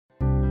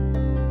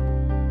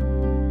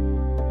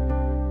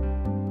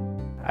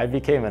I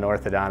became an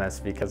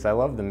orthodontist because I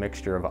love the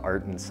mixture of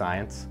art and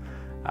science.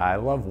 I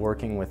love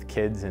working with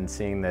kids and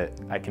seeing that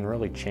I can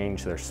really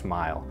change their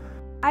smile.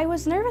 I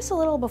was nervous a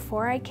little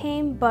before I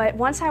came, but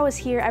once I was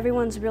here,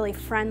 everyone's really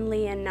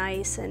friendly and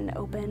nice and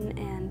open,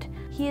 and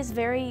he is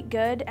very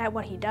good at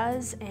what he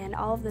does, and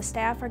all of the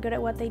staff are good at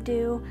what they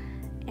do,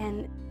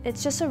 and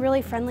it's just a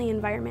really friendly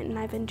environment, and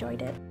I've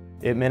enjoyed it.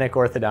 At Minich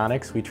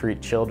Orthodontics, we treat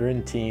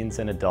children, teens,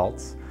 and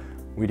adults.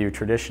 We do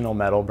traditional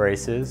metal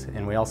braces,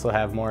 and we also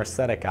have more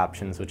aesthetic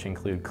options, which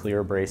include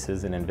clear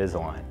braces and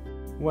Invisalign.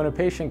 When a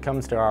patient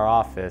comes to our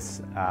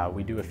office,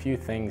 we do a few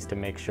things to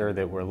make sure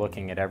that we're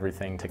looking at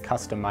everything to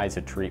customize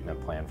a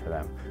treatment plan for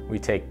them. We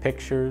take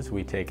pictures,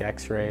 we take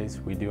x-rays,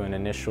 we do an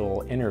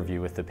initial interview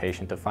with the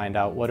patient to find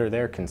out what are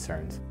their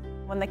concerns.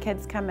 When the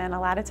kids come in, a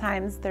lot of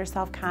times they're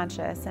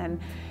self-conscious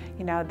and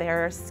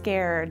they're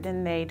scared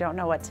and they don't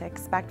know what to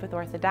expect with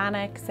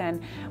orthodontics,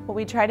 and what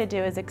we try to do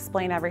is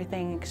explain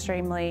everything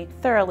extremely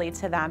thoroughly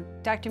to them.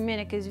 Dr.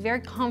 Minich is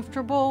very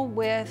comfortable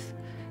with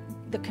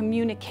the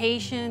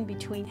communication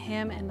between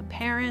him and the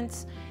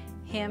parents,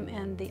 him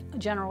and the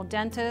general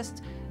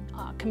dentist.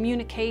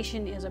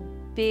 Communication is a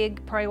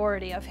big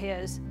priority of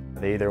his.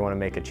 They either want to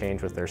make a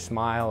change with their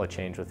smile, a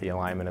change with the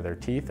alignment of their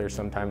teeth, or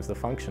sometimes the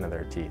function of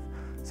their teeth.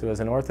 So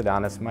as an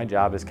orthodontist, my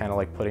job is kind of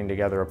like putting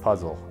together a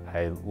puzzle.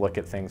 I look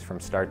at things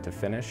from start to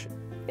finish.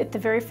 At the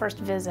very first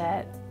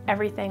visit,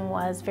 everything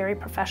was very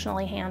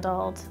professionally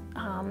handled.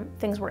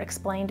 Things were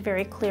explained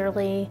very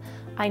clearly.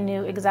 I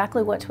knew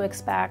exactly what to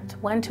expect,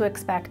 when to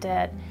expect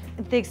it.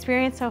 The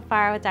experience so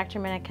far with Dr.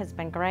 Minich has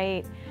been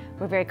great.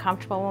 We're very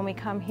comfortable when we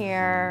come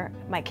here.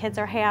 My kids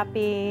are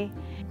happy.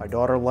 My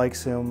daughter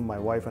likes him, my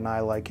wife and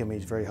I like him.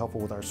 He's very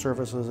helpful with our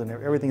services, and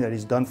everything that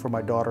he's done for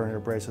my daughter and her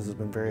braces has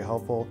been very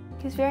helpful.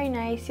 He's very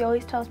nice. He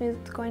always tells me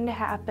what's going to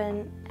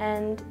happen,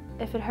 and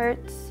if it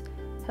hurts,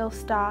 he'll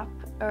stop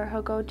or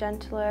he'll go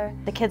gentler.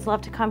 The kids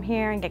love to come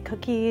here and get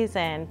cookies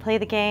and play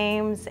the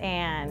games,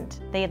 and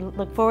they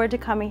look forward to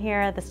coming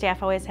here. The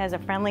staff always has a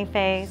friendly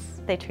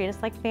face. They treat us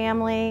like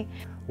family.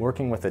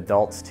 Working with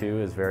adults too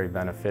is very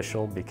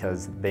beneficial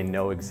because they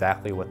know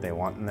exactly what they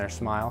want in their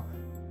smile.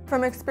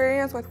 From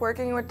experience with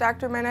working with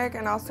Dr. Minich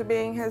and also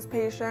being his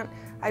patient,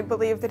 I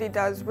believe that he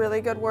does really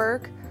good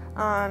work.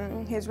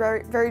 He's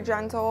very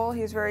gentle,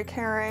 he's very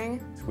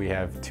caring. We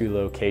have 2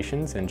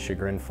 locations in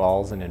Chagrin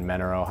Falls and in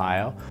Menor,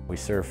 Ohio. We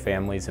serve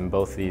families in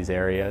both these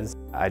areas.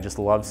 I just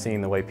love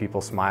seeing the way people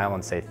smile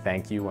and say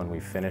thank you when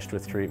we've finished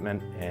with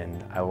treatment,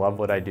 and I love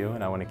what I do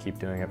and I want to keep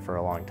doing it for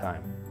a long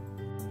time.